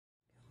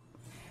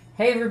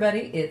Hey everybody,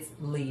 it's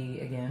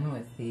Leigh again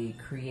with the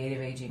Creative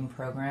Aging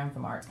Program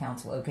from Arts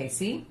Council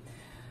OKC.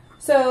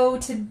 So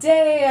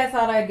today I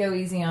thought I'd go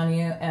easy on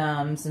you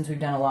since we've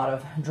done a lot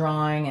of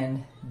drawing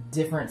and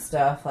different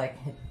stuff like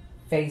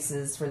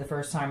faces for the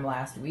first time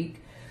last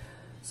week.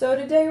 So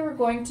today we're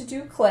going to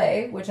do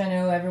clay, which I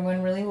know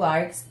everyone really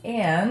likes,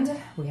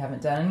 and we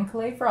haven't done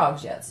clay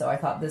frogs yet, so I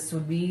thought this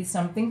would be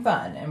something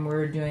fun. And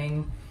we're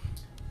doing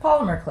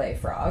polymer clay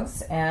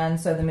frogs, and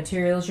so the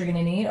materials you're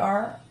going to need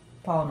are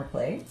polymer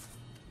clay,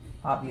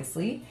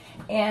 obviously,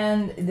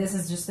 and this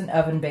is just an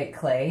oven baked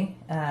clay,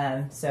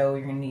 so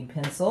you're going to need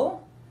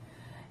pencil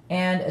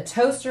and a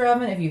toaster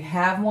oven if you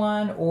have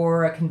one,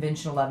 or a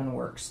conventional oven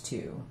works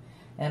too.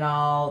 And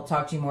I'll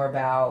talk to you more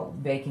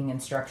about baking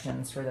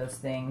instructions for those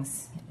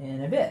things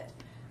in a bit.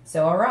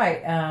 So all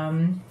right,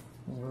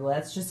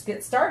 let's just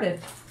get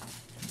started.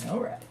 All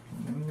right,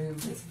 let me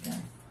move this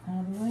down out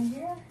of the way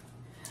here.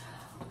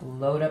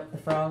 Load up the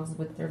frogs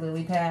with their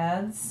lily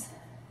pads.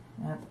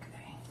 Okay.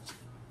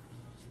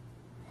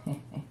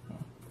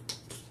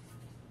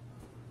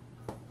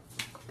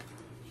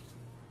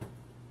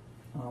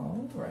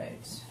 All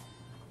right.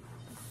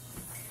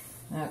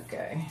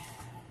 Okay.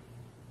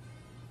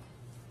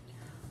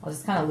 I'll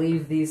just kind of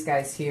leave these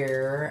guys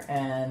here,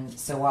 and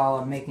so while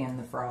I'm making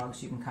the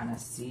frogs, you can kind of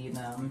see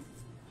them.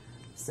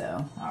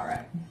 So, all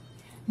right.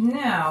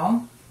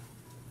 Now,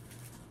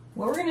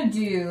 what we're going to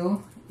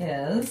do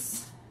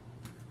is,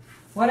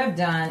 what I've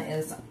done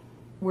is,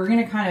 we're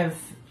going to kind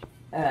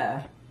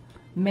of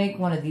make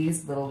one of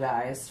these little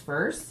guys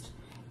first.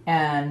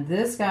 And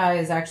this guy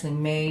is actually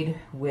made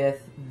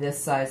with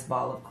this size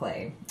ball of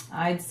clay.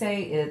 I'd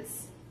say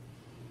it's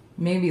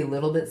maybe a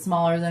little bit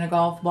smaller than a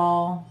golf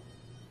ball.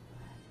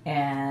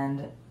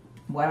 And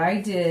what I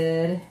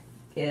did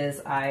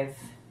is I've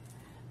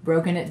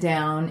broken it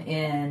down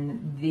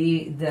in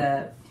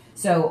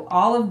so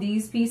all of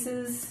these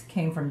pieces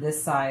came from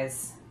this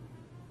size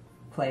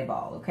clay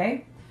ball,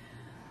 okay?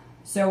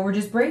 So we're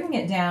just breaking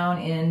it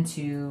down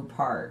into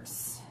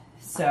parts.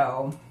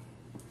 So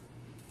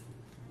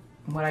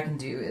what I can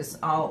do is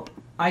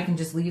I can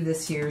just leave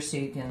this here so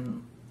you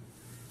can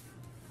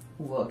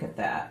look at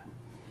that.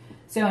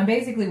 So, and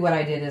basically what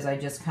I did is I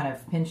just kind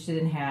of pinched it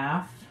in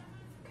half,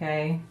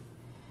 okay?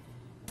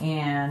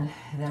 And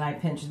then I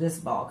pinched this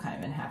ball kind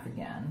of in half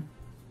again.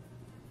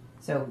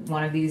 So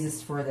one of these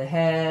is for the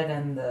head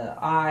and the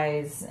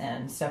eyes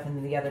and stuff,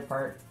 and the other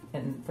part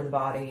and for the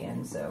body.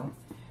 And so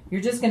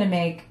you're just going to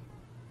make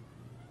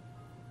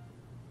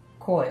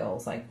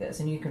coils like this,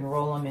 and you can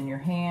roll them in your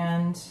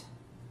hand,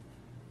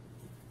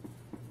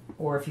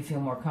 or if you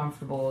feel more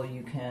comfortable,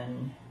 you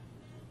can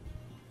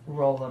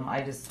roll them.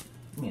 I just,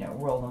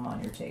 roll them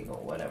on your table,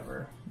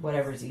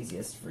 whatever's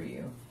easiest for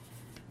you.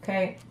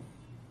 Okay.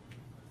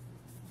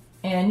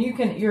 And you're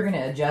going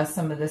to adjust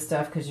some of this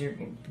stuff because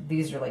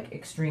these are like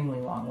extremely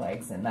long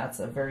legs, and that's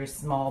a very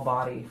small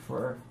body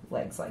for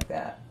legs like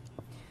that.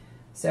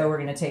 So we're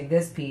going to take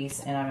this piece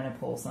and I'm going to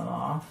pull some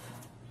off.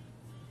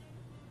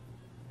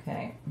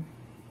 Okay.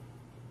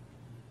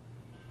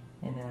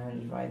 And then I'm going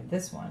to divide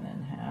this one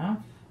in half.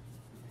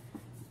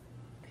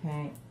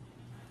 Okay.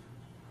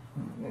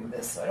 Move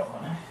this so I don't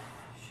want to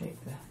shake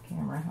the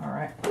camera. All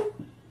right.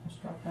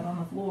 Just drop that on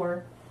the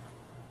floor.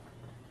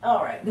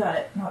 All right, got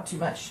it. Not too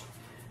much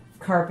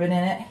carpet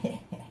in it.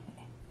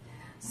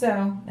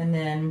 So, and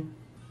then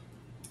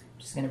I'm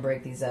just going to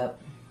break these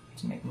up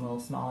to make them a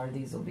little smaller.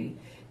 These will be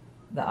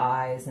the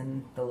eyes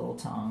and the little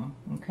tongue.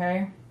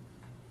 Okay.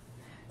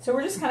 So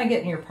we're just kind of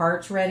getting your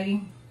parts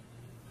ready.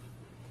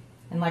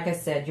 And like I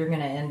said, you're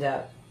going to end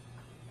up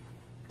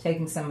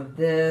taking some of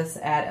this,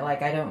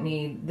 I don't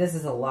need, this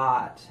is a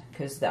lot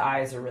because the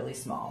eyes are really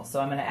small.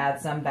 So I'm going to add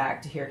some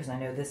back to here because I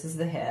know this is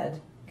the head,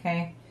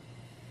 okay?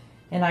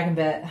 And I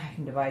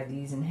can divide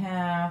these in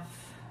half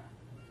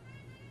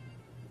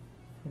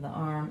for the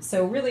arm.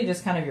 So really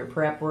just kind of your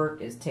prep work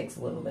takes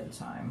a little bit of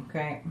time,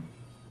 okay?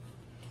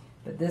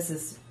 But this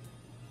is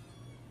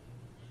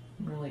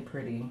really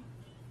pretty.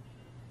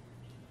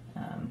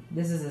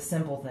 This is a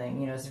simple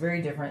thing, it's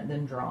very different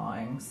than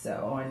drawing,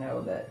 so I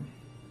know that.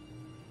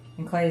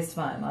 And clay is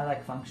fun. I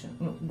like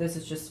function. This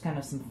is just kind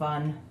of some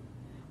fun,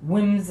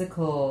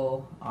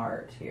 whimsical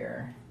art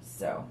here.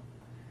 So,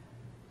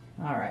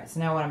 all right. So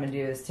now what I'm going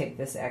to do is take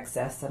this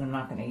excess that I'm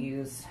not going to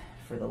use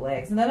for the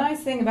legs. And the nice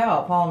thing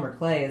about polymer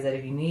clay is that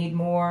if you need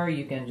more,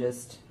 you can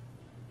just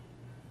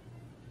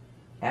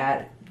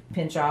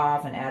pinch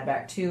off and add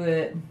back to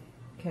it.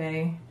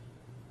 Okay.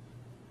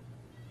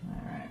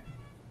 All right.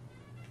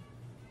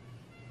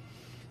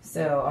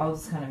 So I'll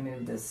just kind of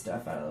move this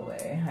stuff out of the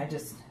way. I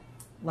just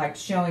like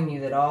showing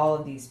you that all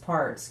of these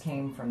parts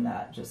came from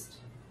that just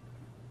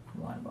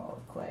one ball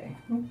of clay.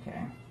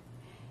 Okay.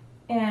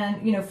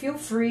 And, feel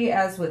free,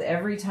 as with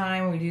every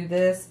time we do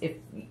this, if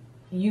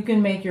you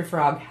can make your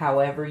frog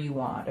however you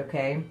want,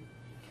 okay?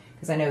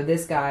 Because I know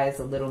this guy is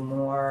a little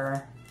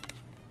more,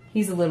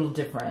 he's a little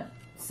different.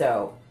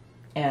 So,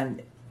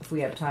 and if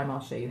we have time,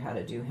 I'll show you how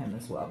to do him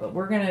as well. But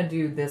we're going to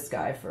do this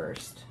guy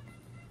first.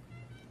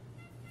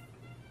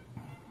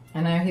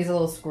 And now he's a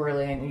little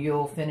squirrely, and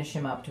you'll finish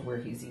him up to where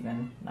he's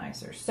even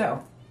nicer.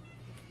 So,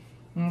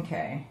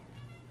 okay.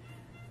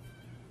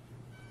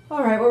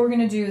 All right, what we're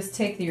going to do is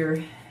take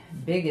your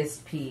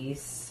biggest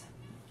piece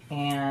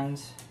and,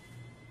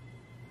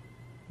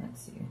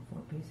 let's see,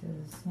 4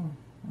 pieces.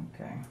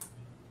 Okay.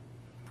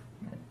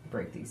 I'm going to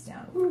break these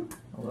down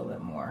a little bit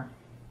more.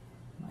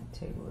 My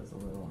table is a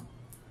little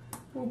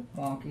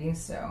wonky,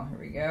 so here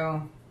we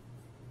go.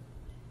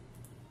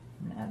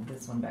 I'm going to add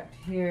this one back to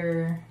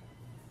here.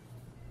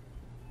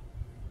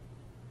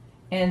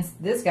 And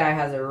this guy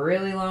has a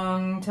really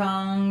long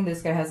tongue.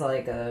 This guy has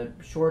like a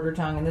shorter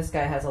tongue, and this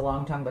guy has a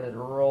long tongue, but it's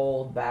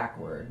rolled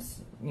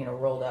backwards. You know,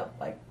 rolled up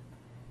like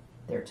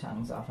their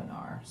tongues often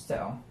are.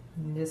 So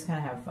just kind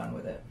of have fun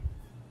with it.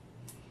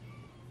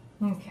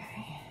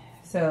 Okay,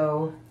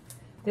 so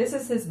this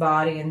is his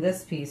body, and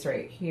this piece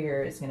right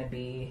here is going to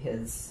be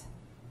his,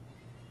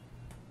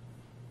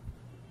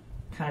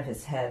 kind of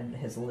his head,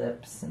 his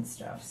lips and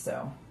stuff.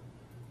 So.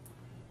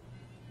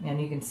 And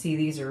you can see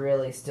these are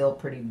really still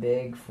pretty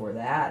big for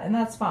that, and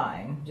that's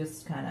fine.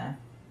 Just kind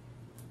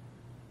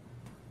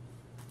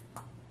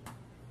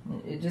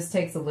of, it just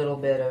takes a little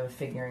bit of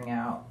figuring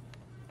out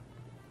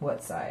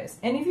what size.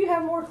 And if you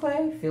have more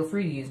clay, feel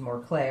free to use more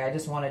clay. I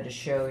just wanted to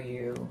show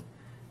you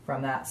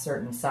from that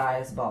certain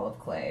size ball of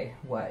clay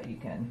what you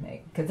can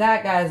make. Because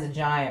that guy's a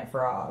giant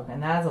frog,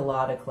 and that's a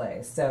lot of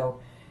clay. So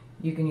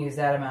you can use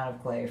that amount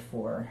of clay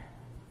for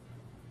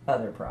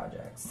other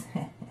projects.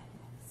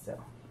 So.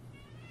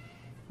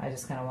 I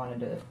just kind of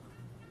wanted to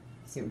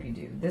see what you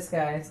do. This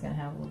guy is going to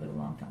have a little bit of a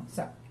long tongue.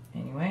 So,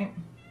 anyway.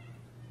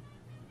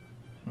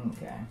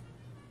 Okay.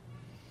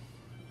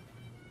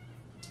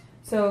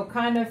 So,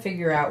 kind of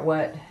figure out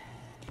what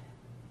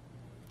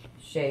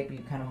shape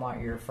you kind of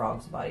want your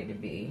frog's body to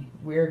be.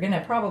 We're going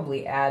to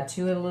probably add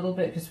to it a little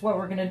bit, because what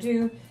we're going to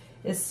do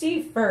is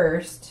see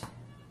first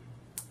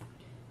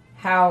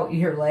how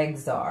your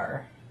legs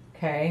are,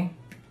 okay,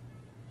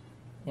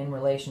 in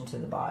relation to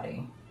the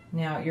body.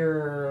 Now,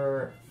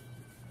 your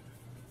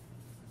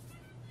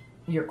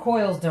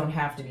coils don't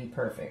have to be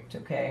perfect,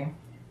 okay?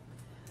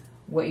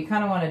 What you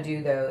kind of want to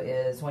do, though,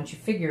 is once you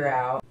figure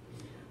out...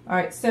 All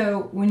right,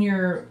 so when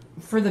you're...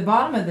 For the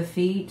bottom of the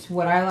feet,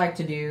 what I like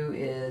to do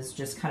is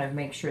just kind of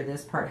make sure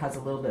this part has a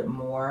little bit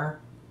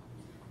more...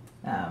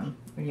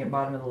 your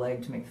bottom of the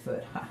leg to make the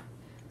foot.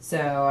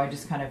 So I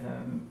just kind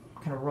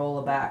of roll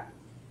it back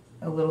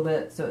a little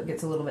bit so it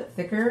gets a little bit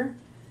thicker.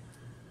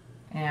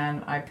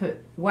 And I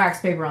put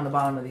wax paper on the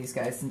bottom of these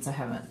guys since I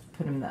haven't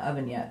put them in the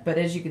oven yet. But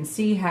as you can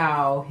see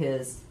how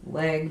his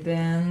leg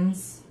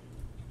bends,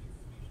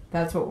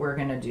 that's what we're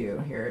going to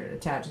do. Here it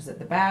attaches at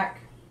the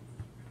back.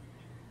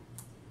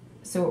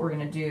 So what we're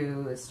going to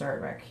do is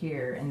start back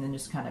here and then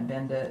just kind of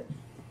bend it.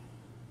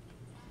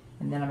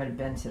 And then I'm going to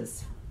bend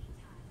his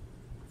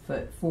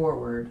foot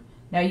forward.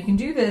 Now you can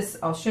do this,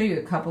 I'll show you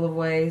a couple of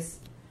ways.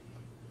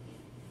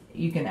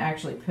 You can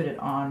actually put it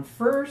on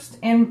first,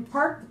 and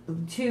part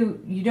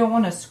two, you don't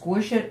want to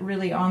squish it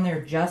really on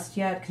there just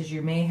yet, because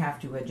you may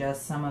have to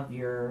adjust some of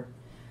your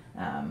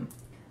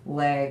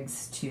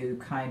legs to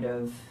kind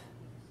of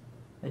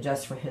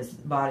adjust for his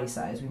body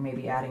size. We may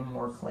be adding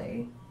more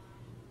clay.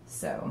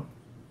 So,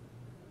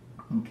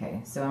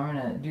 okay, so I'm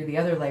going to do the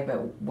other leg,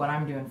 but what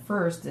I'm doing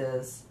first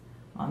is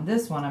on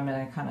this one, I'm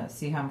going to kind of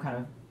see how I'm kind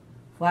of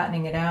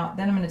flattening it out.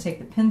 Then I'm going to take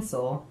the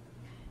pencil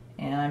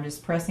and I'm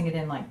just pressing it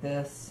in like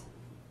this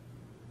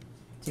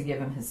to give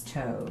him his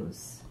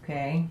toes,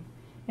 okay?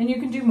 And you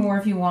can do more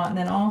if you want. And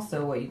then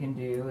also what you can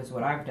do is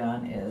what I've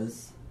done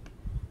is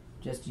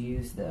just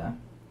use the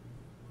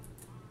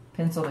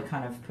pencil to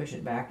kind of push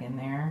it back in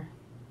there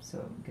so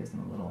it gives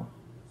them a little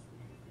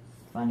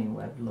funny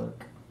webbed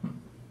look.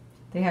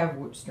 They have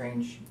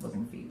strange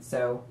looking feet.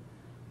 So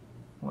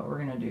what we're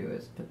going to do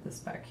is put this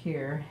back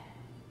here,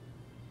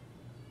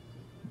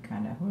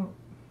 kind of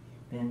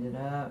bend it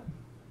up.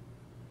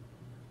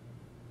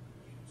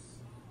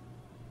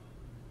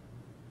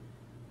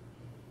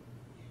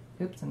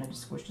 Oops, and I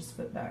just squished his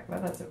foot back,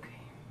 but that's okay.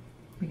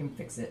 We can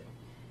fix it.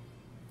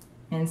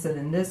 And so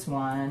then this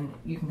one,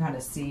 you can kind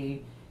of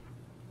see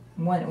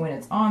when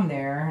it's on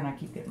there, and I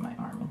keep getting my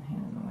arm and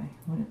hand in the way.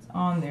 When it's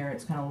on there,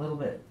 it's kind of a little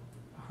bit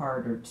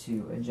harder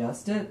to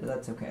adjust it, but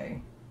that's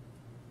okay.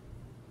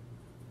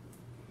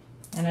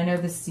 And I know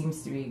this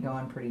seems to be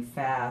going pretty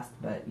fast,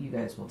 but you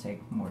guys will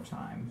take more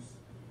time.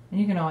 And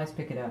you can always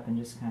pick it up and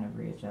just kind of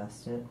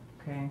readjust it,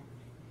 okay?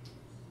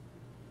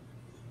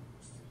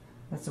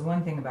 That's the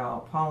one thing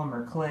about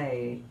polymer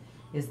clay,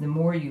 is the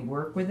more you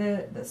work with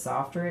it, the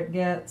softer it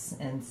gets,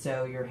 and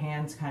so your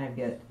hands kind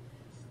of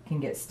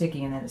can get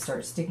sticky, and then it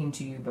starts sticking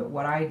to you. But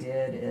what I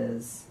did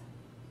is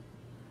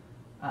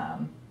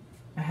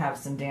I have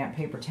some damp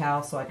paper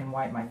towel so I can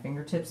wipe my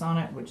fingertips on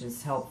it, which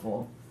is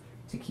helpful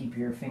to keep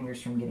your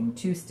fingers from getting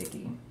too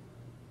sticky.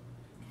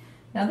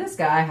 Now this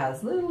guy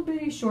has little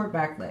bitty short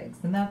back legs,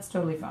 and that's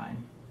totally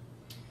fine.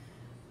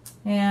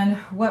 And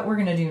what we're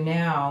going to do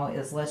now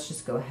is let's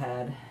just go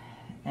ahead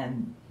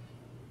and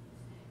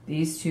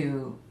these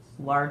two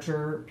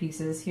larger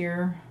pieces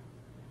here,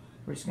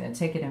 we're just going to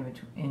take it in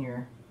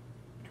between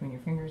between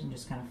your fingers and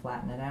just kind of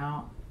flatten it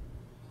out.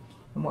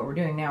 And what we're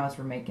doing now is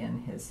we're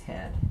making his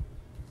head.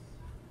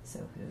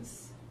 So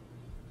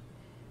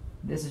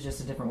this is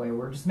just a different way.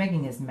 We're just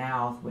making his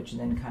mouth, which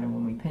then kind of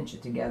when we pinch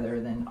it together,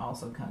 then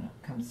also kind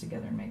of comes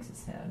together and makes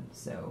his head.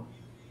 So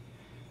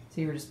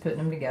see, we're just putting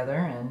them together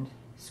and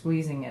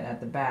squeezing it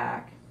at the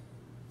back.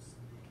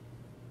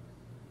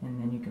 And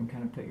then you can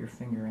kind of put your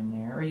finger in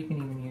there, or you can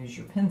even use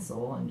your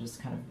pencil and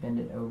just kind of bend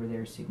it over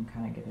there so you can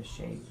kind of get a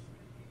shape.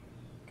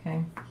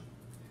 Okay.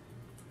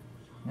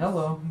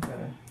 Hello, I've got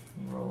a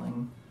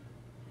rolling.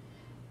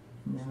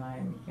 And then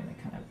I'm going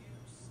to kind of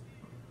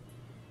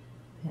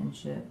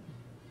pinch it.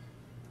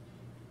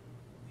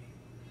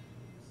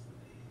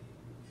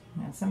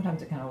 Now,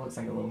 sometimes it kind of looks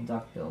like a little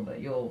duckbill, but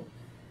you'll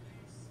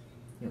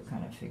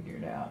kind of figure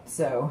it out.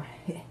 So,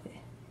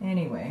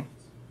 anyway.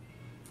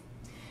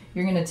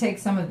 You're going to take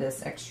some of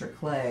this extra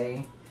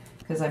clay,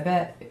 because I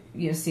bet,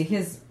 you see,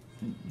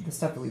 the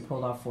stuff that we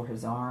pulled off for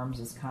his arms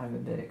is kind of a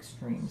bit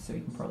extreme, so you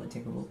can probably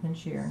take a little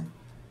pinch here,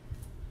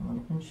 a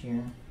little pinch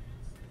here.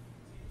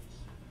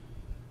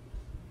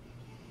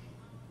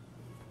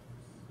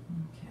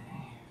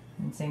 Okay,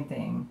 and same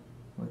thing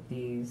with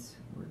these.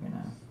 We're going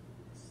to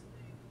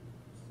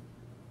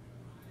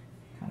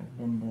kind of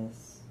bend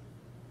this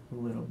a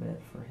little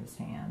bit for his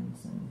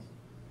hands, and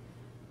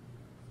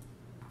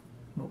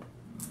nope.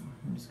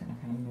 I'm just going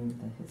to kind of move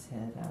his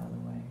head out of the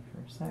way for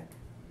a sec.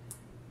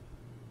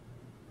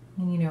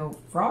 And you know,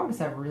 frogs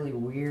have really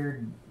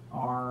weird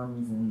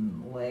arms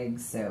and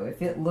legs, so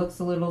if it looks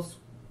a little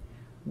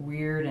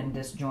weird and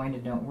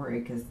disjointed, don't worry,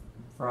 because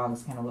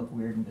frogs kind of look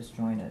weird and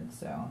disjointed.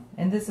 So,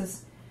 and this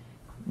is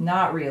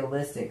not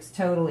realistic, it's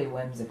totally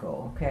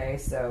whimsical, okay?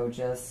 So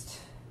just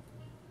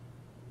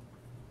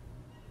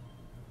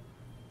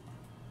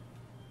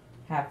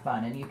have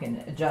fun, and you can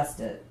adjust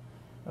it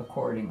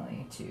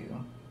accordingly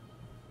too.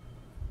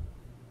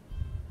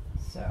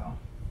 So,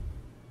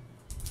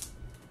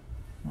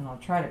 and I'll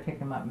try to pick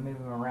them up and move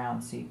them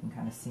around so you can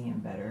kind of see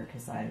them better,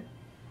 because I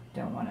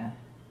don't want to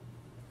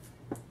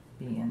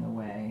be in the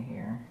way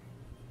here.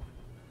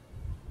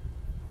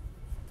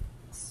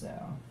 So,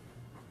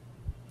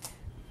 I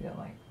feel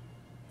like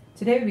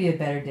today would be a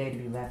better day to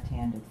be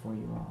left-handed for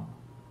you all.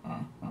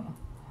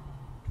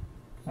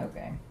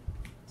 Okay,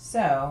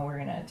 so we're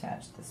going to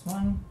attach this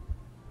one.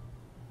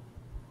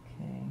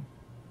 Okay.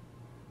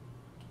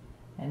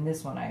 And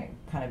this one, I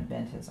kind of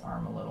bent his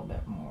arm a little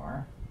bit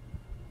more.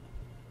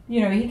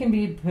 You know, he can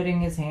be putting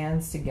his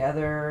hands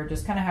together,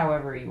 just kind of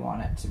however you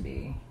want it to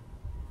be.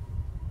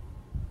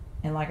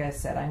 And like I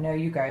said, I know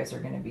you guys are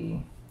going to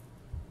be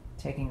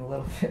taking a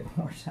little bit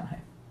more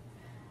time.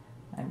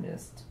 I'm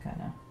just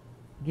kind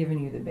of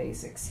giving you the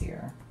basics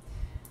here.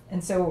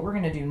 And so what we're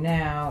going to do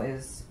now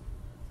is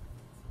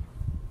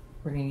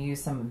we're going to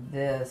use some of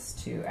this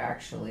to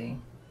actually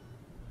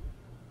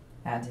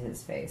add to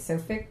his face. So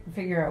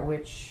figure out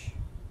which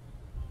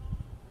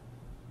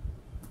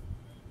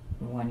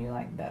one you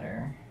like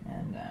better,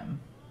 and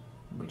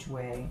which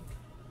way.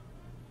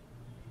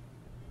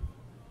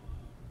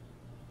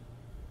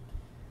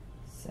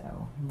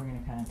 So we're going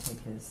to kind of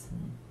take his,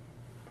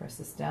 press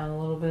this down a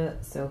little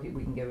bit so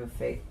we can give a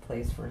fake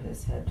place for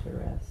his head to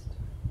rest.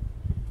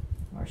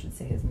 Or I should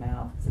say his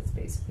mouth, because it's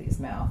basically his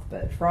mouth.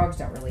 But frogs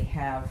don't really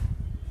have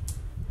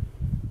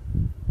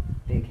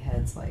big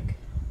heads like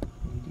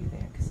you do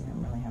there, because they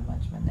don't really have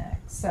much of a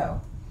neck.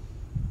 So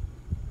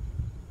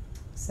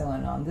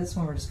and on this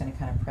one, we're just going to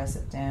kind of press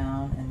it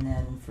down, and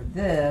then for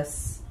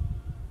this,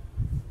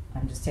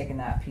 I'm just taking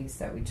that piece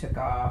that we took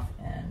off,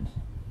 and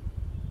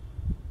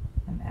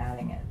I'm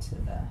adding it to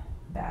the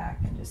back,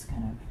 and just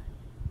kind of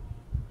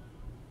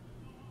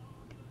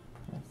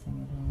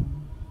pressing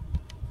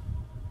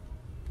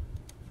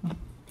it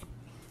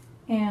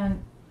in.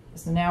 And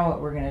so now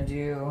what we're going to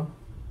do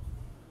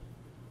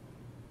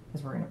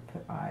is we're going to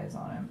put eyes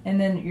on him.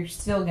 And then you're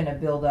still going to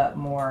build up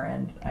more,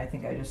 and I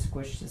think I just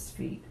squished his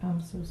feet.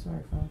 I'm so sorry,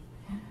 Frog.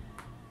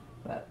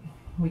 But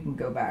we can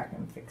go back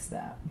and fix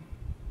that.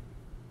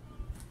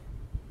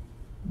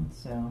 And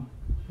so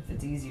if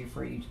it's easier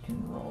for you, you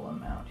can roll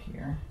them out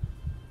here.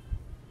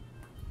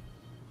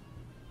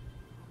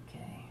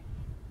 Okay.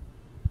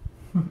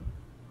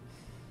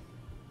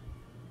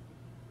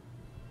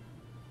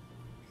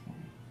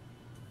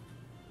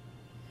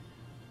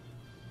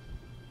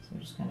 So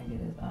just kind of get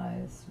his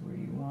eyes where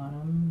you want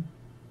them.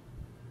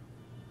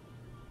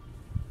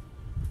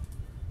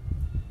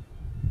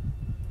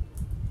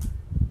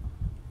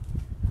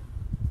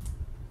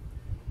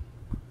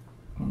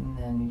 And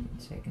then you can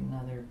take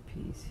another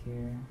piece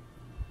here.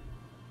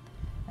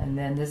 And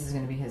then this is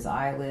going to be his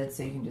eyelid,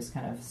 so you can just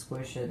kind of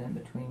squish it in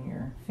between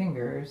your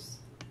fingers.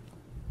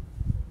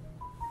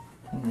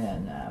 And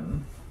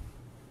then,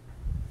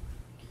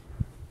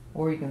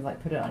 or you can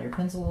like put it on your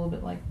pencil a little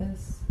bit like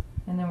this.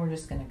 And then we're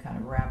just going to kind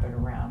of wrap it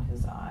around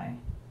his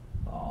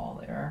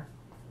eyeball there.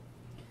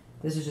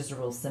 This is just a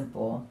real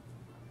simple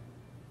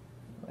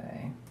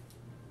way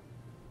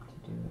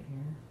to do it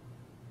here.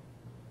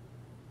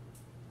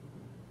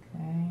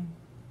 Okay.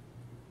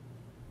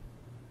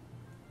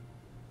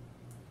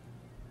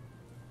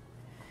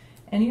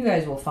 And you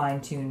guys will fine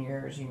tune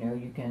yours, you know,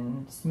 you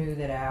can smooth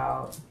it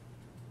out.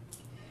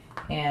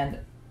 And,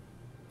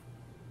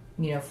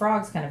 you know,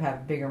 frogs kind of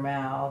have bigger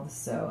mouths,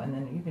 so, and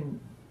then you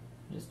can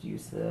just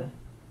use the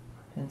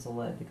pencil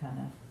lead to kind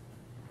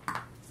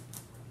of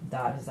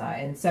dot his eye.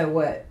 And so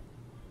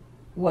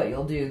what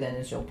you'll do then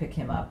is you'll pick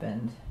him up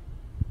and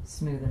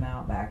smooth him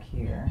out back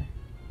here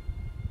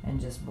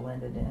and just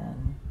blend it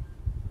in.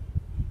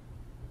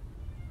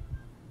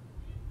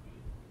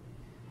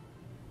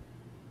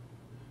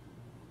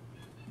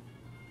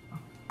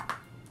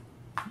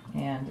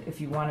 And if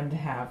you want him to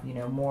have, you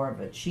know, more of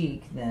a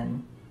cheek,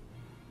 then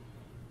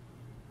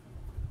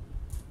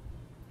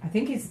I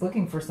think he's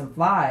looking for some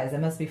flies. They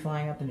must be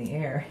flying up in the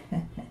air.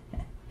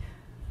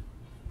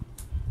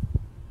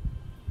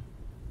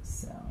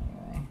 So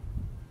anyway,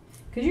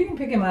 because you can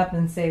pick him up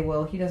and say,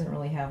 well, he doesn't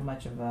really have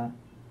much of a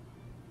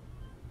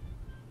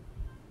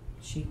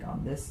cheek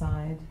on this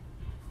side.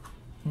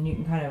 And you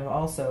can kind of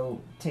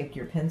also take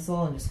your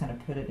pencil and just kind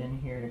of put it in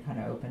here to kind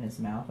of open his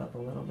mouth up a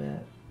little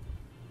bit.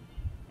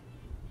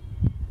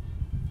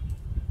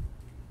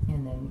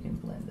 And then you can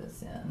blend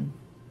this in.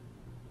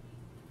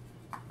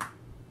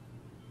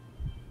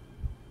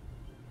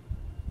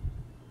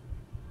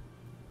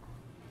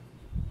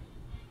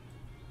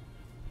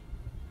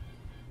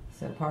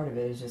 So part of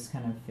it is just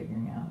kind of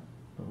figuring out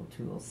little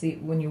tools. See,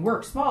 when you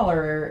work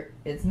smaller,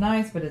 it's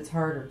nice, but it's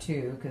harder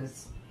too,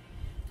 because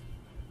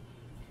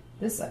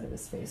this side of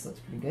his face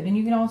looks pretty good. And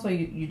you can also,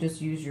 you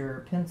just use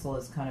your pencil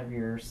as kind of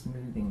your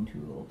smoothing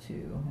tool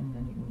too, and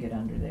then you can get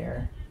under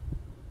there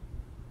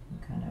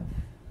and kind of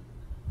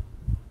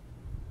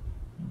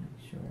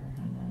make sure,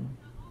 and then,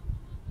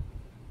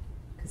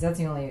 because that's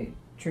the only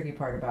tricky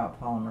part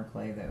about polymer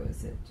clay though,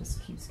 is it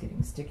just keeps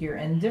getting stickier.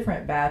 And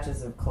different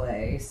batches of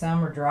clay,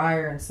 some are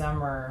drier and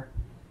some are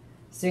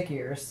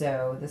stickier,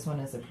 so this one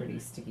is a pretty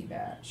sticky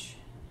batch.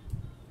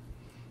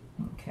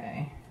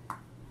 Okay,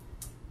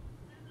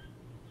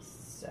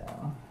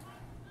 so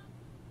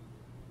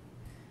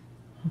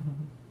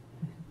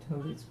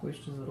totally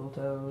squished his little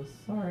toes,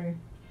 sorry.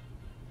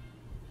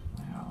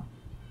 Wow.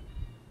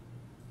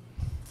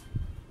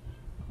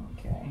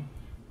 Okay.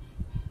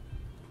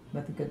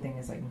 But the good thing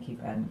is I can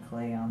keep adding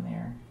clay on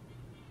there.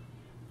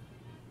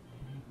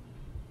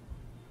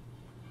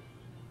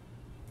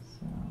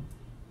 So.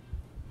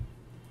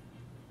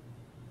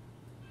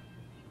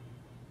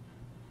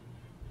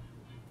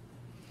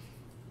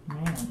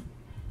 Man.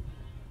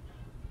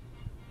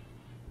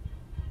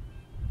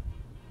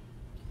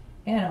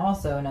 And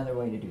also another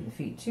way to do the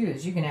feet too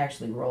is you can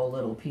actually roll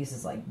little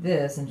pieces like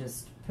this and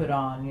just put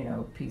on, you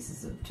know,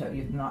 pieces of toe.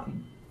 You're not,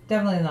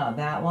 definitely not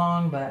that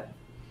long, but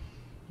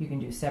you can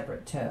do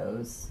separate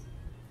toes,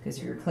 because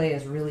if your clay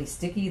is really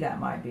sticky, that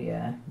might be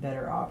a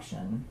better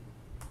option.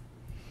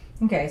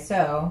 Okay,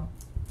 so,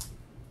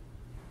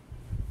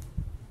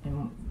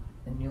 and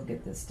you'll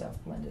get this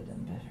stuff blended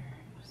in better,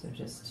 so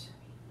just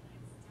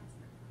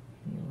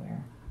be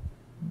aware.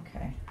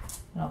 Okay,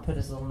 and I'll put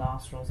his little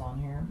nostrils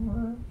on here.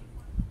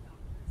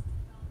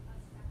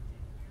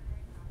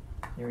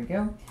 There we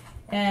go.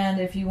 And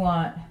if you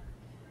want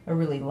a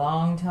really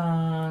long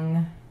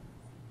tongue,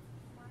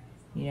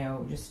 you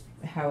know, just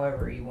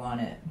however you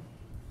want it.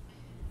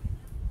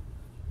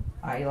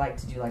 I like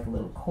to do like a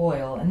little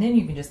coil, and then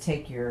you can just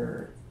take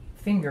your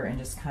finger and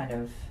just kind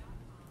of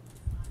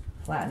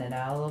flatten it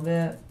out a little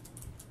bit.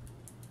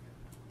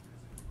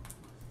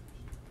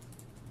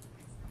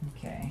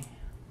 Okay.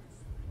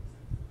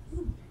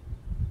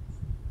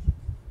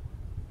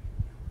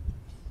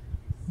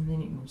 And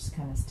then you can just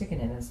kind of stick it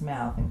in his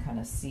mouth and kind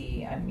of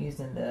see. I'm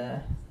using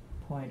the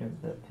point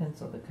of the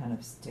pencil to kind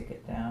of stick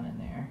it down in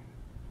there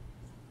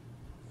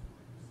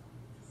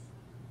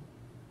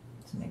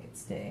to make it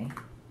stay.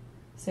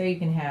 So you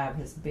can have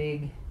his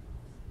big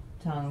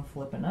tongue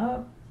flipping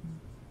up,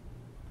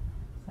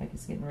 like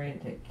it's getting ready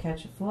to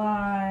catch a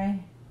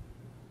fly,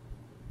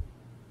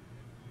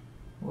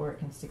 or it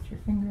can stick to your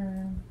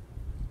finger.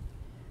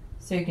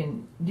 So you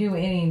can do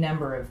any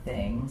number of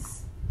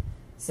things.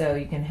 So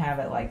you can have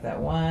it like that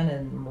one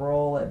and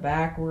roll it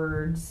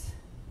backwards.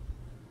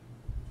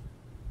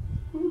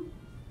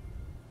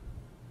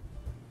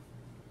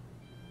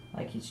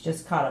 Like he's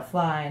just caught a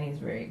fly and he's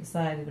very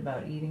excited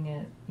about eating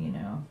it, you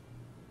know.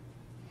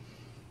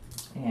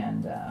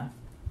 And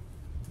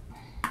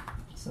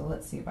so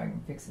let's see if I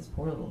can fix his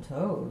poor little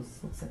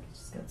toes. Looks like he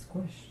just got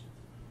squished.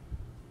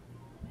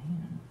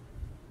 Man.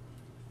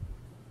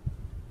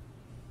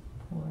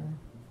 Poor.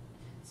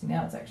 See,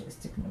 now it's actually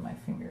sticking to my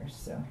fingers,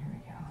 so here we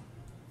go.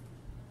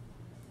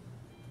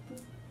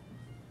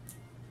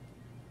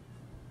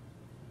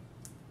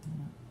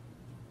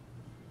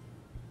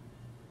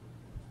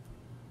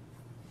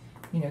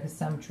 You know, because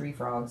some tree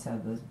frogs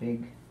have those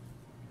big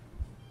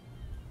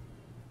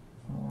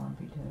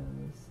lumpy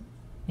toes.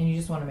 And you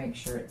just want to make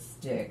sure it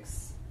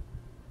sticks.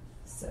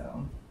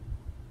 So,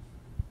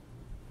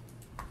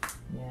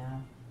 yeah.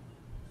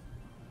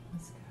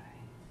 This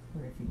guy.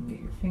 Or if you can get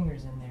your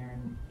fingers in there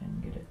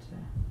and get it to...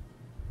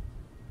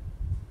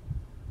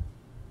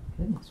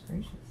 Goodness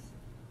gracious.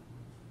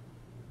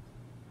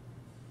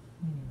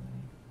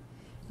 Anyway.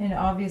 And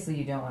obviously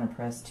you don't want to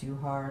press too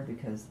hard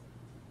because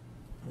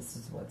this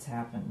is what's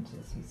happened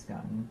is he's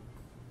gotten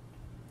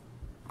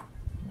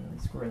really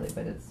squirrely,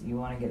 but you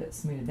want to get it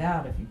smoothed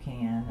out if you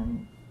can.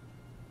 And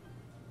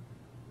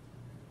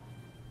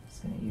I'm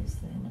just going to use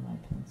the end of my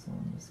pencil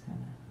and just kind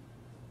of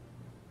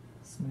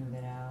smooth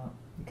it out,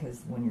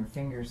 because when your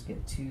fingers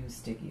get too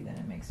sticky then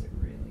it makes it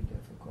really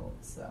difficult.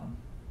 So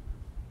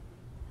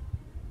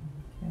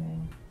okay,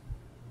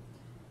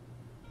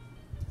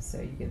 so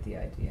you get the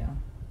idea.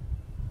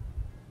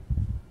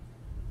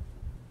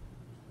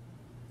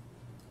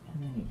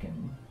 And then you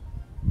can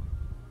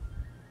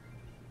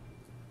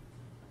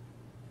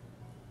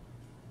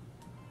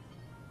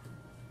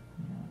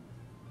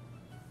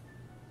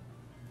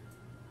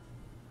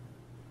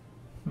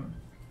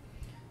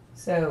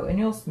So, and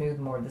you'll smooth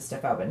more of the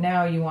stuff out, but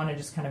now you want to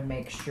just kind of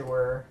make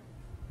sure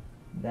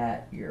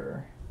that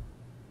your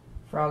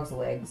frog's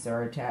legs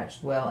are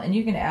attached well. And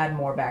you can add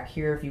more back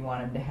here if you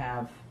want him to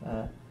have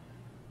a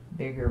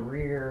bigger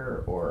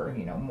rear or,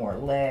 you know, more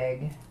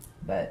leg,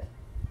 but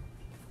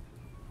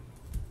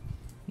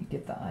you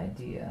get the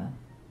idea.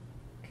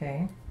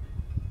 Okay.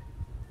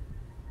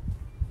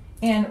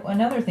 And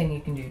another thing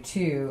you can do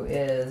too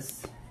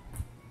is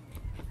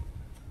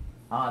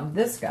on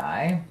this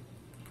guy,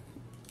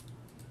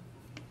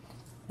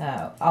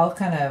 I'll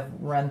kind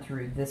of run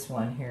through this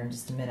one here in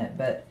just a minute,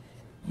 but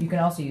you can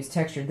also use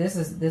texture.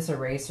 This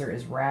eraser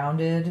is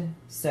rounded,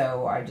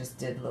 so I just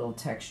did little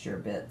texture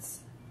bits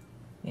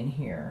in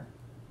here,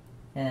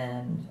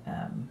 and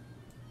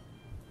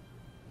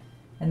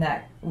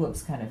that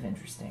looks kind of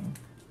interesting.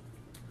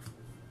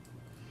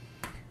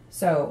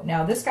 So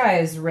now this guy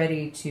is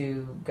ready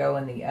to go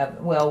in the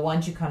oven. Well,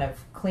 once you kind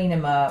of clean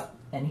him up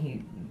and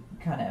he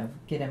kind of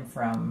get him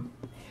from,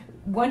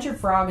 once your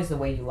frog is the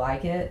way you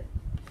like it,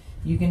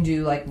 you can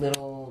do like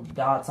little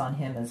dots on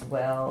him as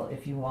well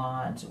if you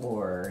want,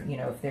 or, you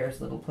know, if there's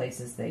little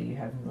places that you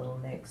have little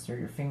nicks or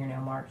your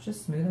fingernail marks,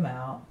 just smooth them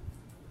out.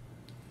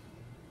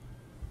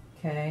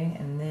 Okay,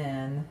 and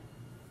then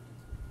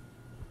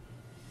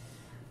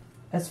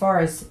as far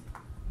as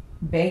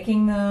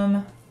baking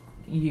them,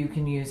 you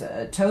can use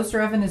a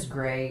toaster oven is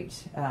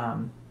great.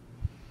 Do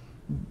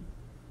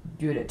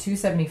it at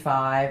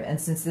 275, and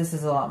since this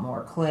is a lot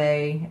more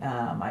clay,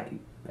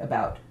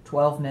 about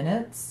 12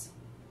 minutes.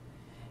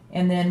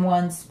 And then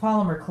once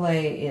polymer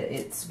clay,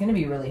 it's going to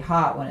be really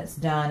hot when it's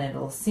done.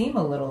 It'll seem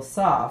a little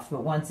soft,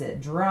 but once it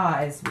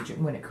dries,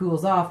 when it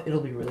cools off, it'll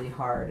be really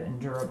hard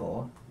and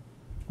durable.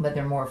 But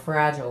they're more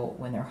fragile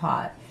when they're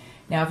hot.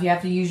 Now, if you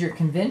have to use your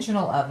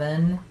conventional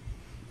oven,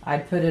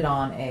 I'd put it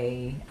on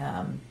a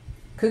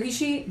cookie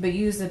sheet, but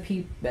use a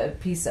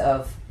piece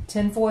of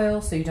tin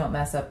foil so you don't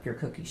mess up your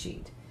cookie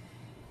sheet.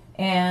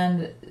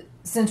 And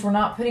since we're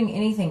not putting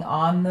anything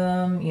on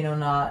them, you know,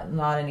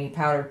 not any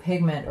powdered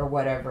pigment or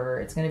whatever,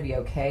 it's going to be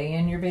okay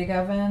in your big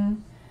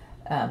oven.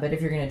 But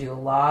if you're going to do a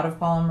lot of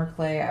polymer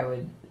clay, I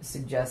would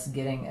suggest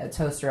getting a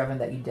toaster oven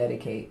that you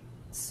dedicate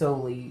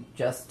solely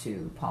just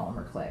to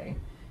polymer clay,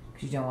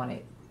 because you don't want to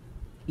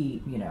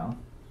eat, you know,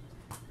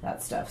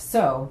 that stuff.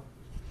 So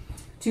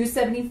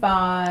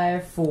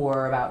 275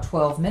 for about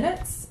 12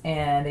 minutes,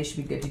 and they should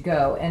be good to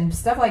go. And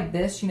stuff like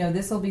this, you know,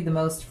 this will be the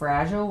most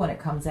fragile when it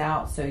comes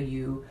out, so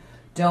you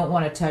don't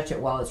want to touch it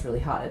while it's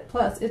really hot.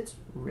 Plus, it's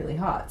really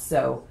hot,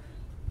 so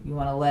you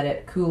want to let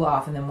it cool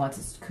off, and then once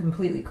it's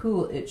completely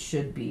cool, it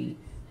should be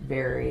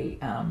very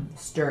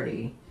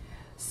sturdy.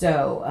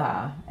 So,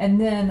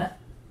 and then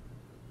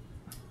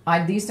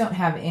these don't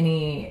have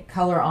any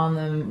color on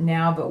them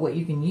now, but what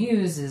you can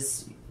use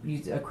is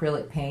use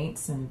acrylic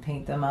paints and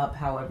paint them up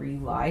however you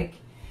like,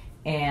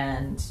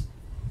 and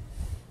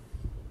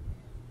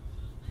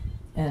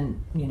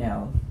you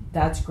know,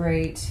 that's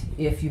great.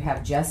 If you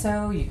have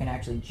gesso, you can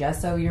actually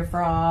gesso your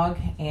frog,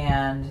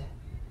 and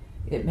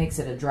it makes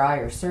it a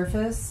drier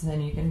surface.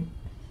 Then you can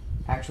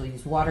actually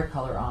use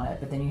watercolor on it,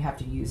 but then you have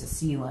to use a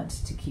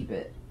sealant to keep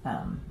it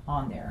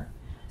on there.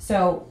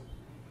 So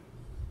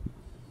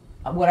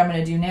what I'm going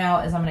to do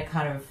now is I'm going to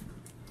kind of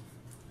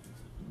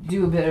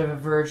do a bit of a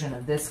version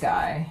of this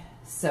guy.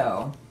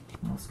 So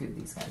I'll scoot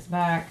these guys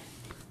back.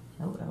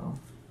 Hello.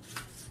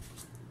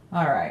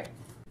 All right.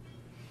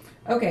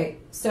 Okay,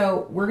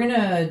 so we're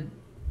gonna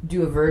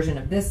do a version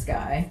of this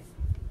guy.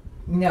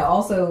 Now,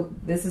 also,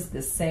 this is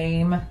the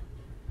same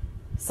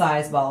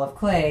size ball of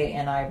clay,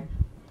 and I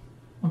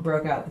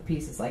broke out the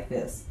pieces like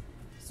this.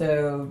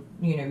 So,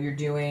 you know, you're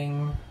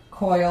doing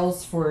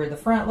coils for the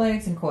front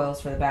legs and coils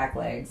for the back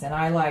legs, and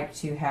I like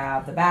to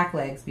have the back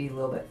legs be a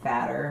little bit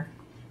fatter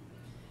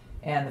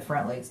and the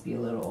front legs be a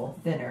little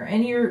thinner.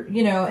 And you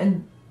know,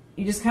 and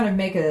you just kind of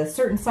make a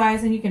certain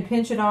size, and you can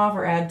pinch it off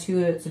or add to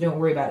it, so don't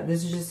worry about it.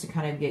 This is just to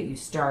kind of get you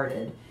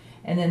started.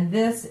 And then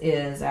this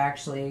is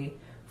actually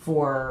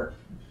for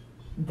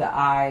the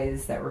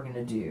eyes that we're going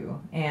to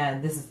do.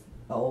 And this is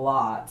a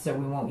lot, so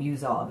we won't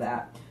use all of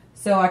that.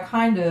 So I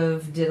kind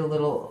of did a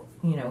little,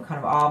 you know, kind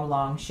of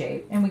oblong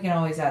shape, and we can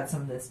always add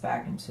some of this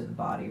back into the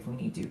body if we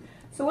need to.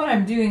 So what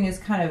I'm doing is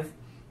kind of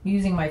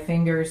using my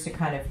fingers to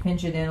kind of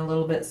pinch it in a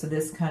little bit, so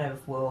this kind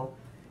of will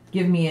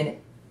give me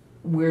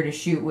where to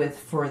shoot with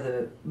for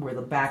where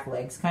the back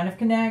legs kind of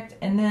connect,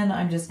 and then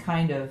I'm just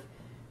kind of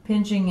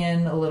pinching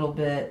in a little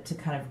bit to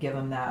kind of give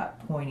him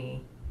that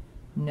pointy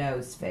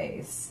nose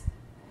face.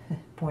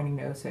 Pointing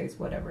nose face,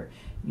 whatever.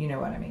 You know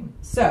what I mean.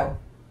 So,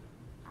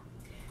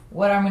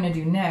 what I'm going to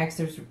do next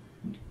is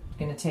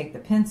going to take the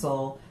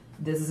pencil.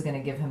 This is going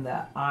to give him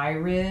that eye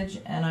ridge,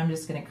 and I'm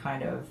just going to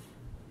kind of,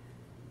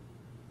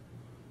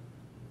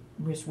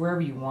 just wherever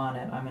you want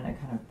it, I'm going to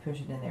kind of push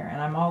it in there.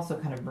 And I'm also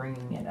kind of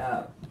bringing it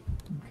up,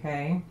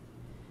 okay?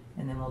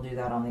 And then we'll do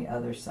that on the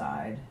other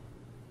side.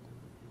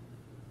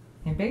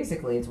 And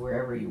basically, it's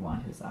wherever you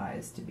want his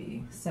eyes to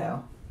be.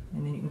 So,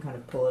 and then you can kind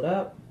of pull it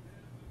up.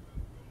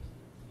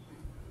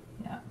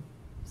 Yeah.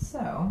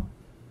 So,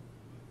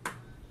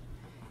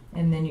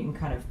 and then you can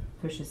kind of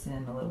push this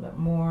in a little bit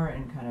more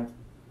and kind of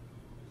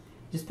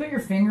just put your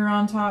finger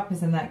on top,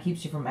 because then that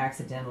keeps you from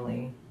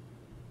accidentally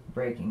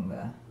breaking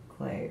the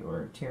clay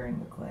or tearing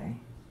the clay.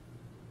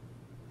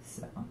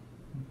 So,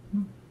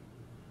 then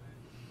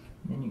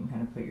you can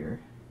kind of put your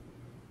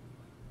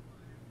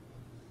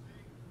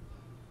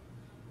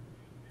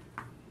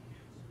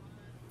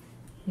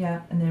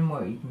and then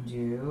what you can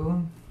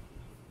do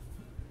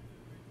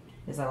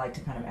is I like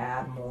to kind of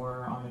add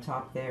more on the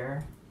top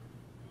there.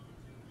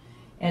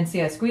 And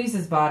see, I squeeze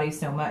his body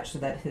so much so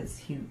that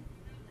he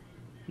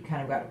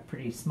kind of got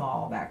pretty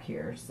small back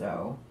here,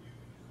 so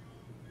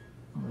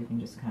we can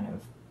just kind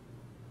of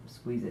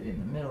squeeze it in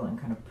the middle and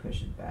kind of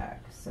push it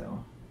back.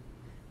 So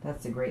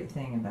that's the great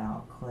thing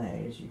about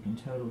clay, is you can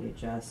totally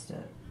adjust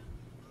it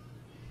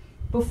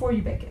before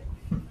you bake it,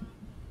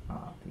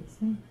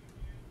 obviously.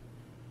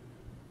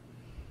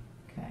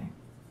 Okay.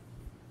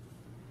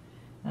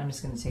 I'm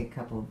just going to take a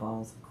couple of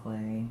balls of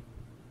clay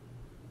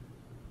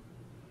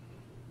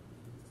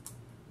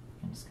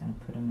and just kind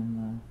of put them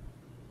in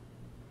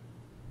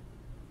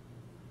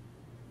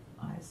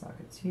the eye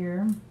sockets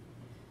here.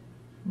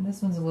 And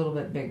this one's a little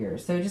bit bigger,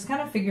 so just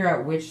kind of figure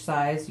out which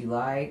size you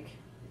like.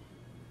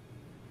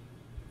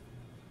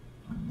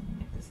 I'm going to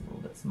make this a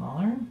little bit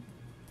smaller.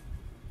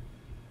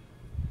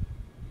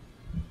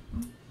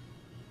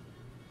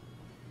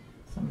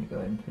 So I'm going to go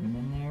ahead and put them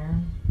in there.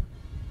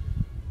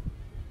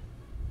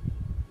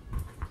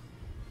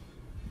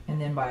 And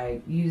then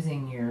by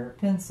using your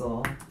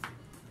pencil,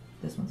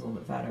 this one's a little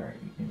bit fatter,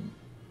 you can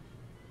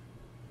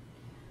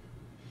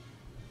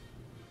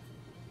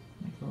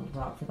make a little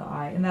dot for the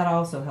eye. And that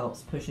also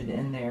helps push it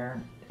in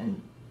there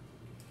and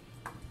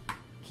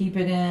keep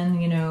it in,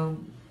 you know,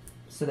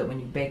 so that when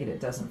you bake it, it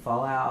doesn't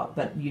fall out.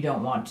 But you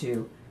don't want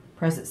to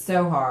press it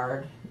so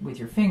hard with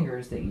your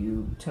fingers that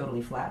you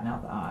totally flatten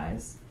out the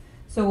eyes.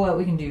 So what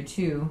we can do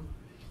too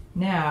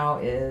now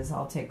is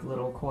I'll take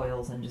little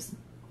coils and just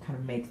kind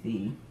of make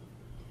the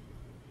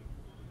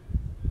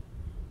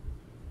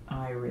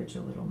eye ridge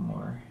a little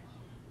more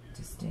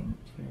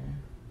distinct here.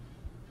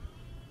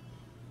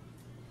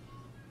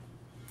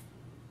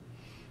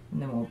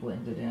 And then we'll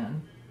blend it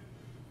in.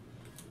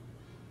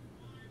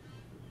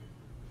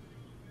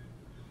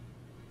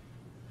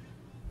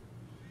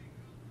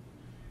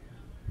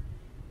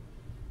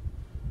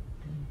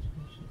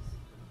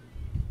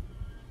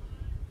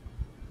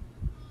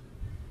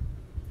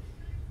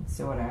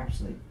 So what I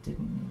actually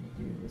didn't need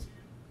to do was,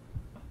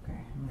 okay,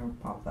 I'm going to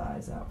pop the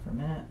eyes out for a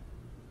minute.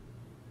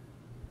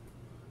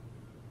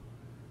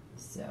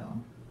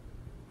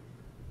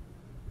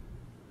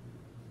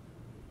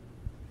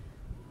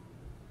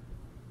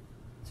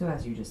 So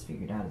as you just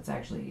figured out, it's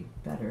actually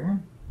better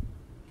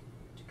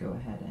to go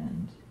ahead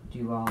and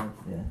do all of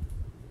the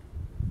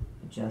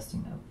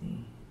adjusting of the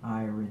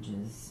eye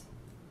ridges,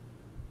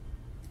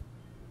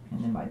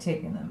 and then by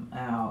taking them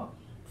out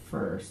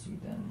first,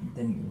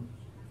 then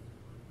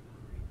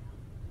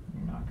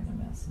you're not going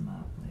to mess them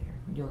up later.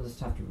 You'll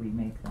just have to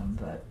remake them,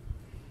 but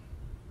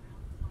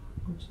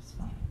which is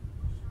fine.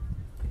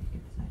 But you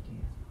get the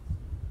idea.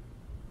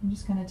 And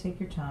just kind of take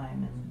your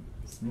time and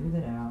smooth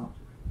it out.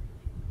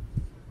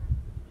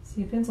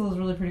 See, a pencil is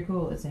really pretty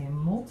cool. It's a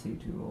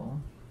multi-tool.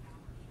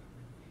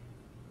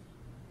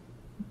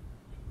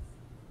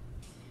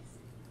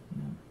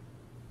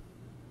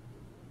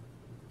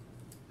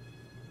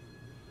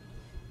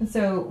 And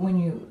so when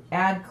you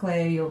add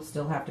clay, you'll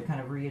still have to kind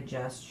of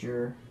readjust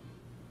your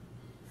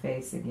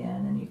face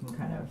again, and you can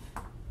kind of,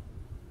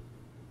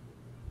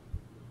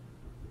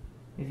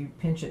 if you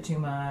pinch it too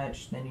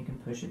much, then you can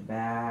push it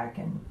back,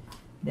 and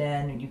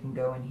then you can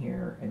go in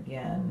here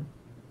again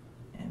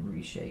and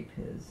reshape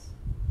his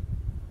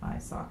eye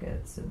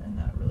sockets, and then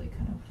that really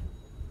kind of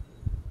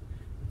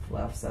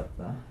fluffs up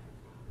the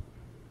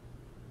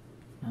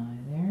eye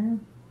there.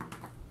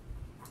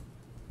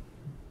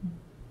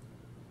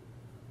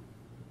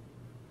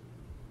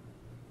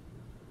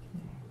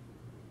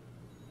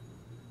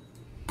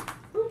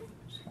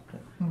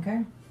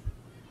 Okay,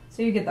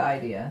 so you get the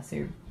idea.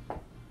 So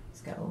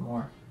it's got a little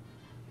more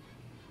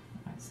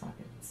eye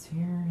sockets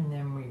here, and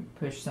then we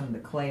push some of the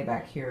clay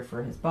back here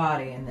for his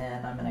body, and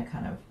then I'm going to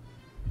kind of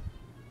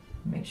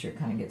make sure it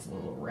kind of gets a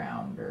little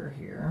rounder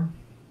here,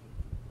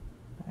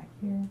 back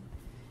here.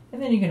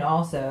 And then you can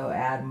also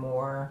add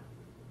more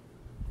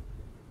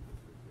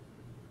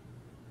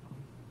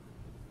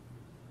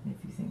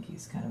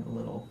he's kind of a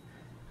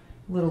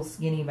little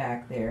skinny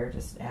back there.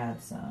 Just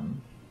add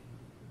some.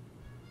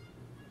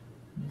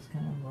 Just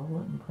kind of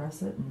roll it and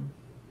press it and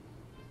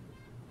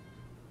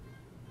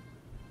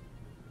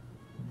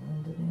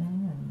blend it in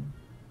and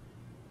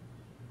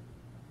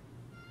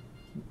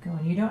keep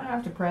going. You don't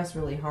have to press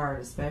really hard,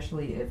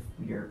 especially if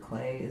your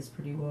clay is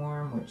pretty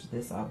warm, which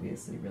this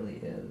obviously really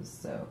is.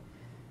 So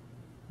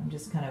I'm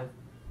just kind of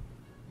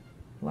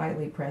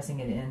lightly pressing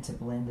it in to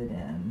blend it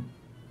in.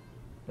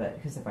 But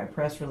because if I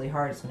press really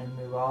hard, it's going to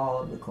move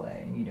all of the clay,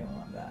 and you don't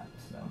want that.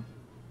 So,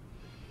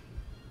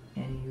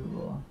 and you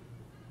will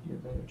do a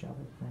better job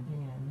of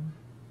blending in.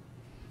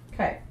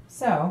 Okay,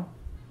 so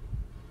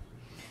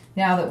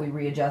now that we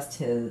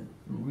readjusted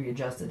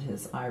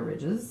his eye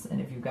ridges, and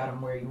if you've got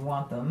them where you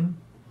want them,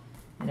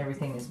 and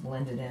everything is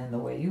blended in the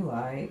way you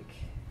like,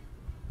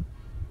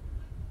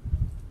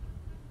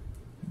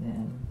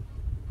 then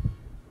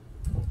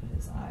we'll put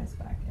his eyes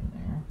back in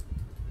there.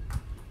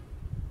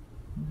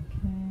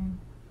 Okay.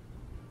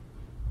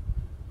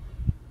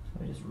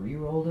 So I just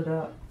re-rolled it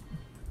up.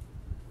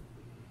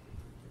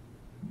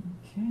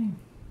 Okay.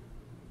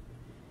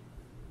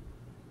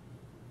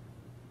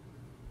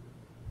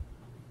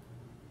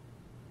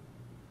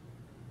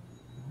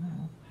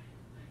 Wow.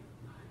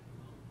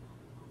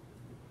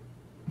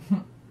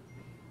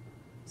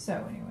 So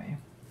anyway,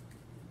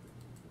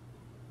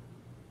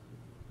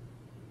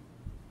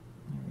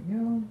 there we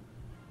go.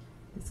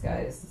 This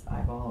guy's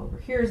eyeball over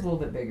here is a little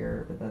bit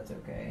bigger, but that's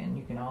okay. And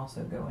you can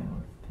also go in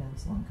with a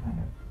pencil and kind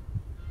of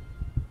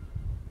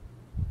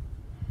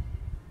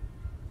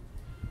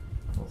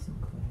pull some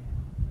clay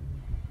out.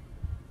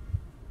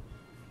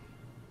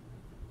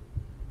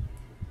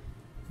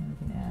 And we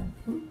can add,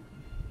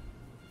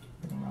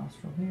 little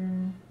nostril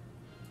here.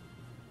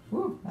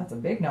 Ooh, that's a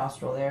big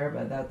nostril there,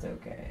 but that's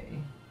okay.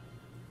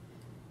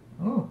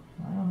 Ooh,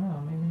 I don't know,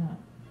 maybe not.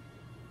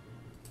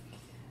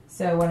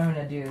 So what I'm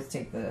going to do is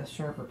take the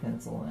sharper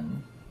pencil,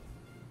 and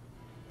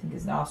I think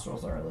his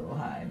nostrils are a little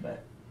high,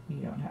 but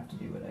you don't have to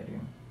do what I do.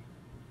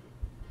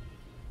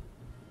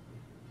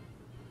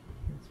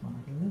 It's more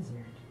like a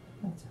lizard.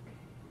 That's okay.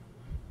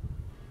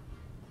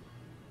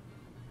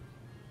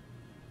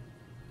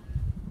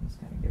 I'm just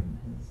kind of give him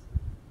his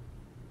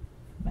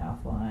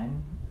mouth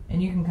line.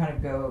 And you can kind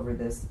of go over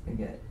this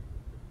again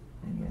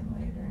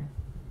later.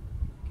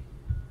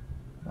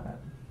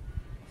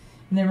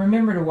 And then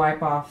remember to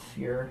wipe off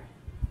your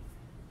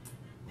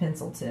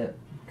pencil tip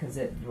because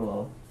it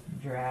will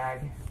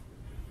drag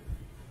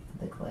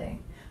the clay.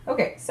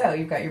 Okay, so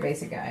you've got your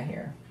basic guy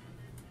here.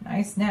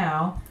 Nice.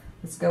 Now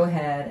let's go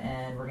ahead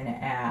and we're going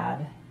to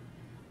add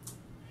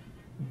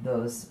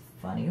those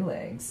funny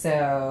legs.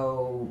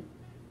 So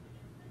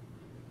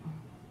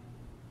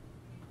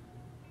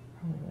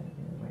probably let it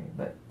the other way,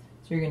 but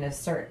so you're going to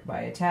start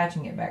by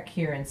attaching it back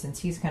here, and since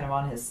he's kind of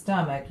on his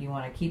stomach, you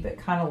want to keep it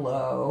kind of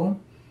low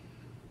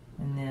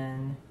and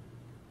then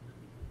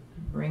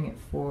bring it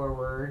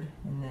forward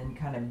and then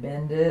kind of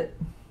bend it.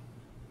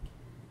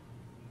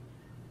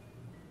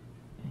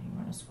 And you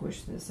want to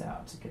squish this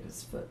out to get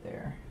his foot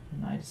there.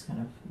 And I just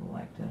kind of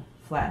like to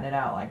flatten it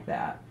out like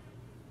that.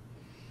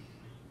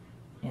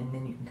 And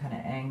then you can kind of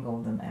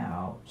angle them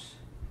out.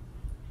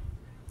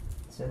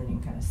 So then you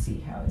can kind of see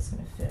how it's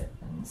going to fit.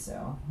 And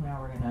so now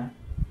we're going to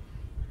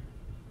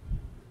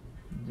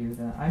do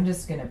I'm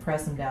just going to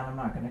press them down. I'm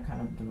not going to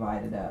kind of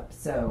divide it up.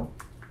 So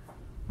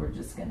we're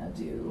just going to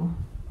do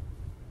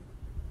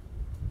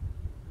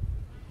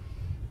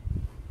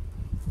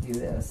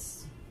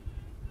this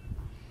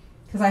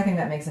because I think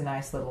that makes a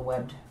nice little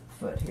webbed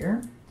foot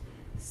here.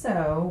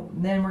 So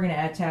then we're going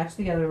to attach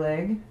the other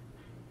leg,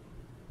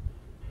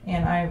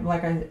 and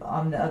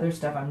on the other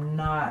stuff I'm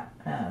not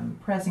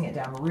pressing it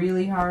down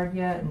really hard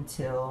yet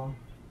so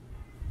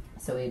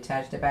we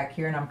attached it back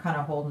here, and I'm kind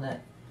of holding it,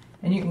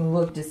 and you can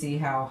look to see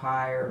how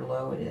high or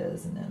low it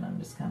is, and then I'm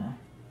just kind of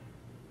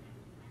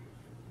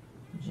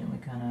gently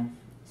kind of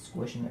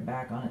squishing it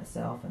back on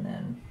itself and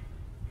then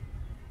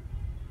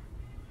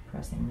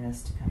pressing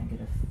this to kind of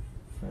get a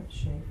foot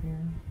shape here.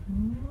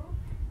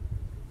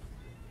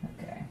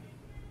 Okay.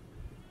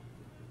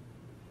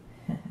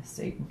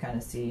 So you can kind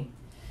of see.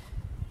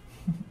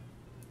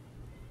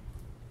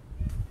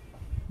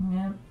 Yep.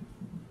 I'm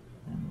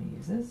going to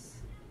use this.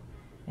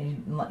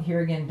 And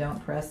here again,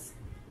 don't press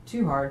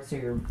too hard so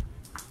you're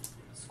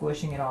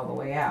squishing it all the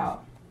way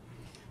out.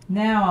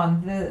 Now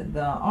on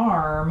the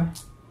arm,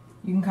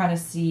 you can kind of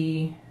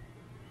see,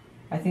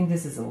 I think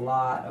this is a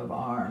lot of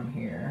arm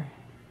here.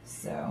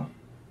 So,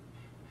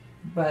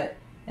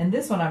 and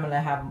this one I'm going to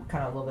have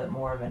kind of a little bit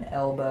more of an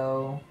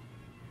elbow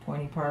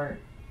pointy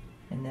part,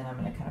 and then I'm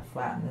going to kind of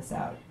flatten this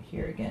out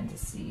here again to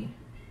see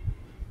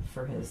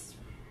for his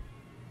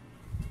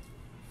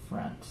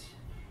front.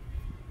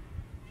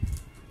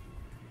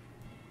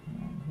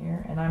 And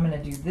here, and I'm going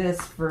to do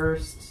this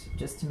first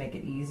just to make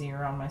it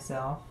easier on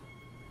myself.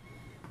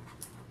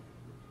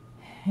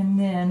 And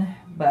then,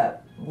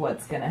 but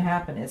what's going to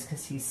happen is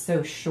because he's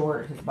so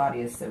short, his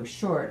body is so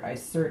short, I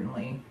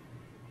certainly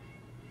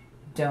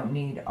don't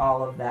need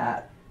all of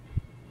that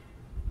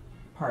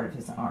part of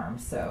his arm.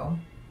 So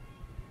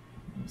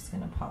I'm just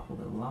going to pop a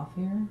little off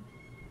here.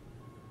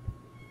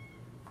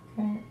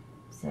 Okay,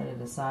 set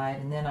it aside,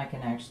 and then I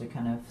can actually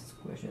kind of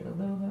squish it a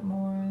little bit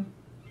more.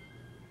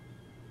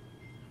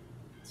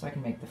 So I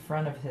can make the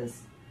front of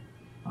his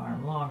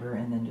arm longer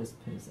and then just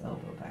put his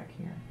elbow back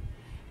here.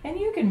 And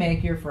you can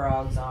make your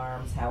frog's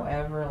arms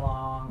however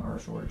long or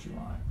short you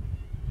want.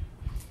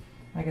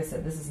 Like I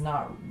said, this is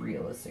not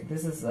realistic.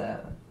 This is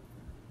a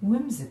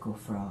whimsical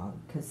frog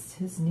because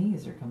his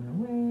knees are coming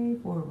way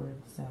forward,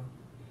 so.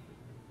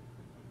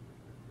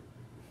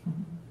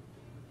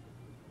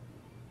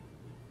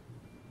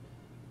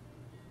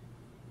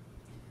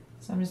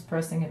 So I'm just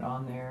pressing it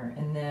on there,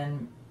 and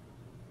then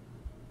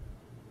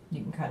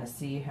you can kind of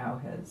see how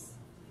his,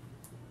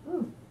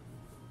 ooh.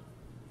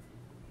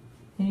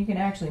 And you can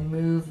actually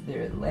move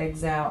their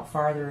legs out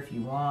farther if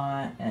you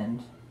want,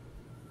 and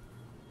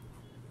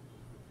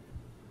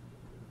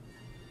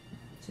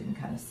so you can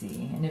kind of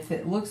see. And if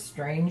it looks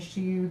strange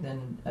to you,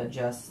 then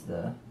adjust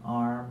the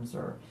arms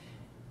or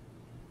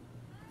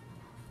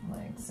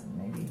legs, and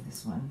maybe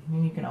this one.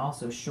 And you can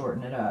also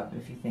shorten it up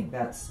if you think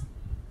that's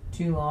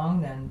too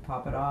long, then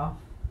pop it off.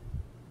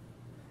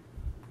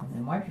 And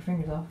then wipe your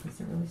fingers off because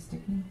they're really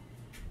sticky.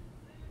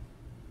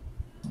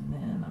 And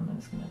then I'm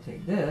just going to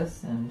take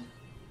this and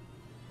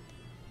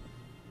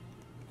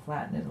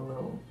flatten it a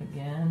little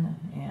again,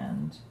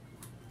 and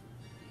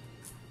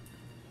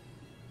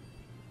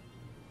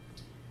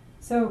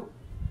so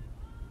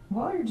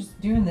while you're just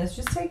doing this,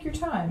 just take your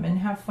time and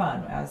have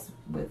fun. As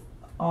with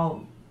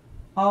all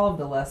of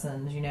the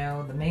lessons, you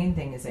know, the main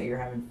thing is that you're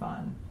having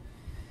fun.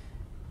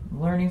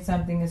 Learning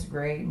something is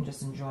great, and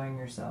just enjoying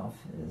yourself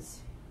is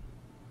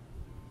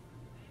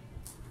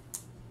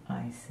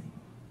icing.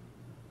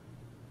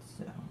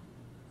 So,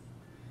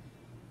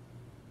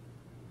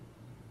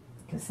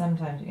 because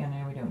sometimes, you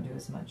know, we don't do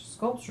as much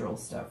sculptural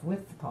stuff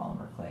with the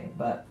polymer clay,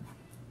 but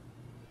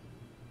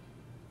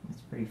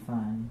it's pretty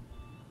fun.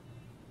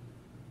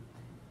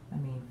 I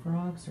mean,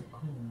 frogs are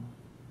cool.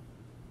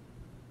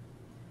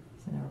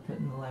 So now we're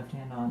putting the left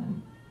hand on,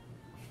 and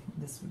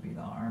this would be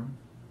the arm.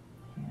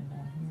 Hand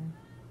on here.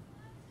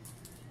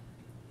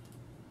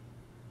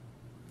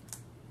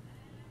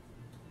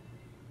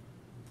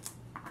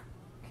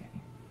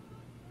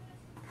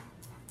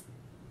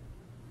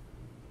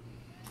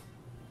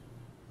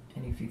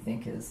 And if you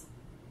think his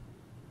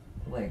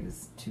leg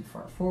is too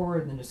far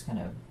forward, then just kind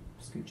of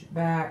scooch it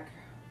back.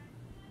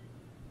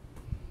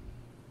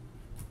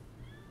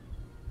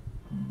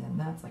 And then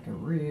that's like a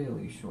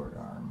really short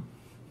arm.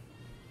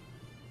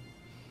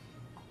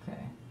 Okay.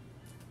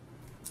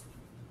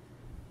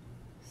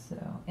 So,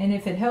 and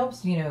if it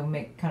helps, you know,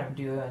 kind of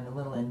do a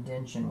little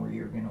indentation where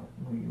you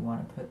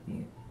want to put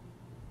the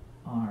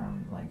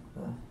arm, like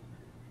the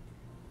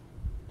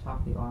top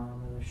of the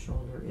arm or the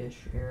shoulder-ish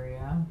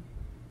area.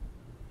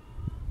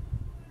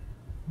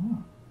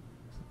 Oh,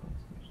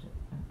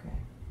 okay.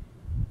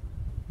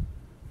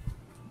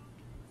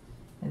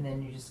 And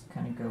then you just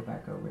kind of go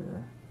back over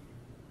the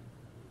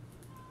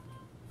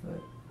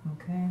foot,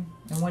 okay?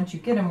 And once you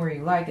get them where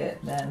you like it,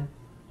 then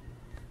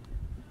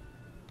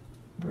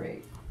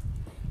great.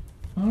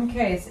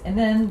 Okay, and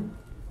then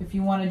if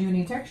you want to do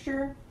any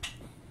texture,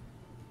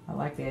 I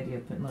like the idea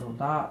of putting little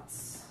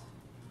dots.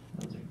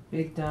 Those are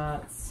big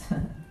dots.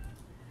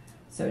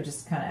 So it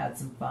just kind of adds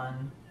some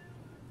fun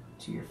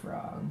to your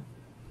frog.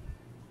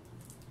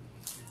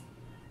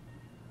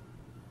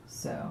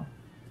 So,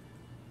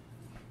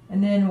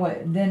 and then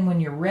when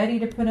you're ready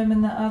to put them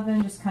in the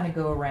oven, just kind of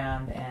go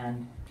around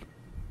and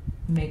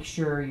make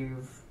sure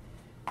you've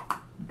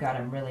got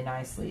them really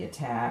nicely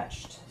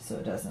attached so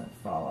it doesn't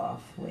fall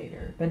off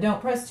later. But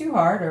don't press too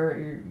hard or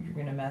you're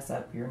going to mess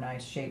up your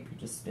nice shape you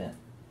just spent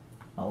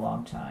a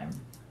long time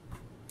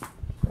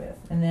with.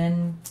 And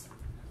then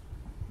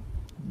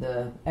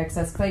the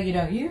excess clay you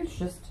don't use,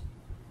 just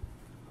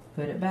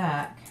put it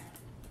back.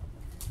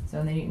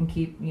 So then you can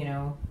keep, you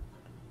know,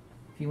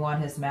 if you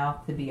want his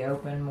mouth to be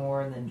open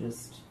more, then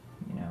just,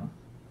 you know,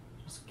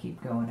 just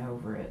keep going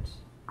over it.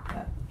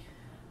 But,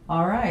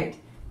 all right.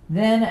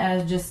 Then,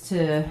 as just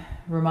to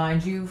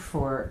remind you,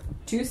 for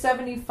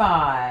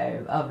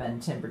 275 oven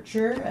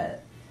temperature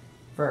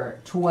for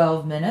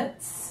 12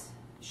 minutes,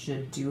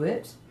 should do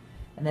it.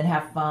 And then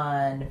have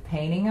fun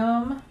painting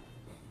them.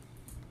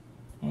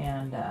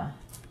 And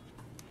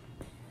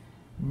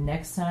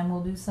next time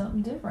we'll do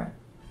something different.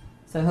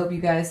 So I hope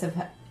you guys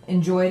have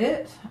enjoyed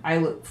it. I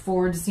look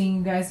forward to seeing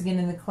you guys again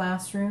in the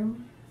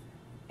classroom.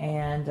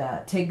 And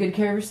take good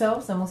care of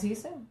yourselves, and we'll see you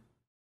soon.